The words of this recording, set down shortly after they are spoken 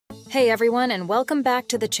Hey everyone, and welcome back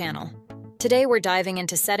to the channel. Today we're diving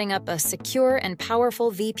into setting up a secure and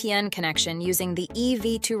powerful VPN connection using the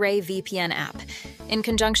EV2ray VPN app, in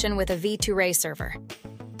conjunction with a V2ray server.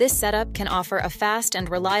 This setup can offer a fast and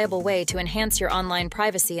reliable way to enhance your online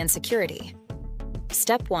privacy and security.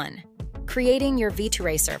 Step 1. Creating your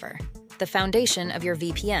V2ray server, the foundation of your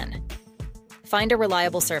VPN. Find a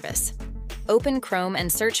reliable service. Open Chrome and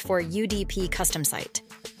search for UDP custom site.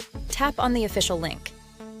 Tap on the official link.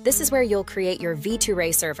 This is where you'll create your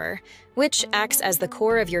V2ray server, which acts as the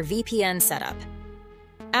core of your VPN setup.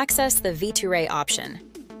 Access the V2ray option.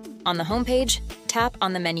 On the homepage, tap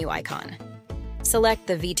on the menu icon. Select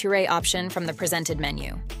the V2ray option from the presented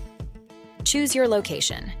menu. Choose your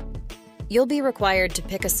location. You'll be required to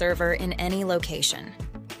pick a server in any location.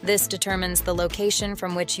 This determines the location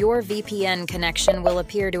from which your VPN connection will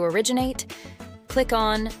appear to originate. Click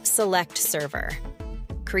on Select Server.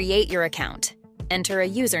 Create your account. Enter a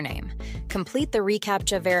username, complete the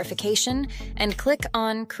reCAPTCHA verification, and click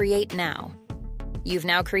on Create Now. You've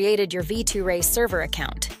now created your V2ray server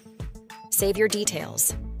account. Save your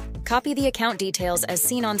details. Copy the account details as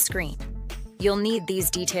seen on screen. You'll need these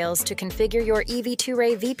details to configure your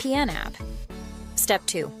EV2ray VPN app. Step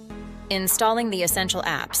 2. Installing the essential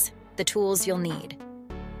apps, the tools you'll need.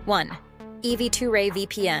 1. EV2ray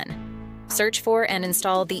VPN. Search for and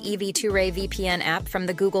install the EV2ray VPN app from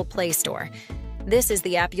the Google Play Store. This is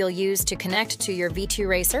the app you'll use to connect to your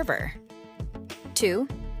V2ray server. 2.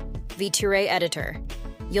 V2ray Editor.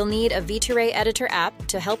 You'll need a V2ray Editor app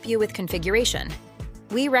to help you with configuration.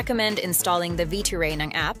 We recommend installing the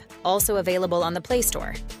V2ray app, also available on the Play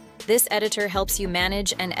Store. This editor helps you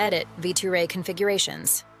manage and edit V2ray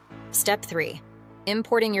configurations. Step 3.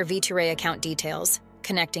 Importing your V2ray account details,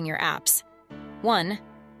 connecting your apps. 1.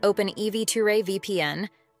 Open EV2ray VPN.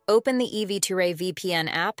 Open the EV2ray VPN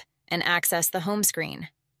app and access the home screen.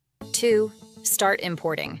 2. Start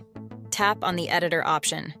importing. Tap on the editor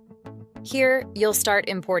option. Here, you'll start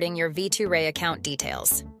importing your V2ray account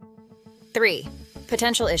details. 3.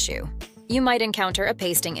 Potential issue. You might encounter a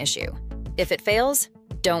pasting issue. If it fails,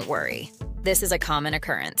 don't worry. This is a common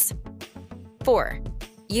occurrence. 4.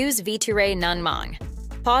 Use V2ray Mang.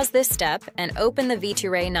 Pause this step and open the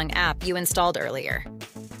V2ray app you installed earlier.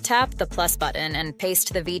 Tap the plus button and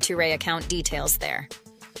paste the V2ray account details there.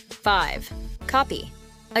 5. Copy.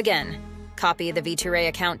 Again, copy the V2ray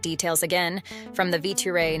account details again from the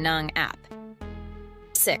V2ray app.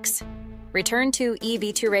 6. Return to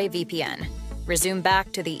EV2ray VPN. Resume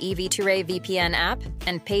back to the EV2ray VPN app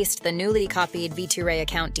and paste the newly copied V2ray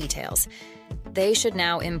account details. They should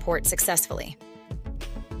now import successfully.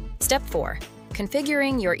 Step 4.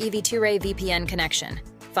 Configuring your EV2ray VPN connection.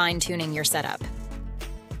 Fine-tuning your setup.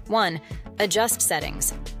 1. Adjust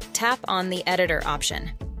settings. Tap on the Editor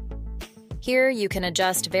option. Here you can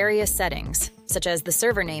adjust various settings, such as the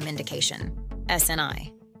server name indication,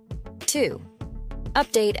 SNI. 2.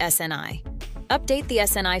 Update SNI. Update the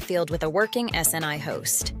SNI field with a working SNI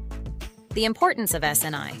host. The importance of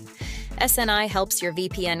SNI. SNI helps your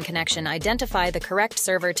VPN connection identify the correct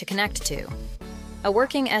server to connect to. A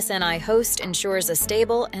working SNI host ensures a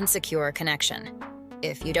stable and secure connection.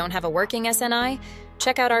 If you don't have a working SNI,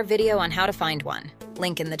 check out our video on how to find one,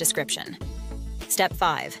 link in the description. Step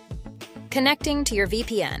 5. Connecting to your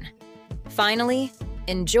VPN. Finally,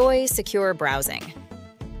 enjoy secure browsing.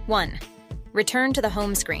 1. Return to the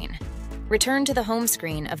home screen. Return to the home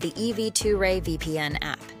screen of the EV2ray VPN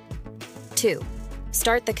app. 2.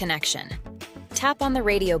 Start the connection. Tap on the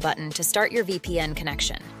radio button to start your VPN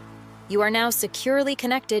connection. You are now securely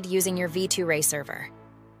connected using your V2ray server.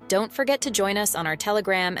 Don't forget to join us on our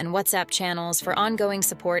Telegram and WhatsApp channels for ongoing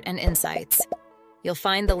support and insights. You'll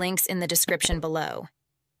find the links in the description below.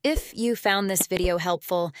 If you found this video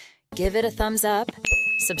helpful, give it a thumbs up,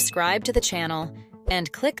 subscribe to the channel,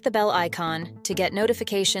 and click the bell icon to get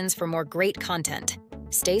notifications for more great content.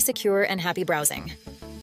 Stay secure and happy browsing.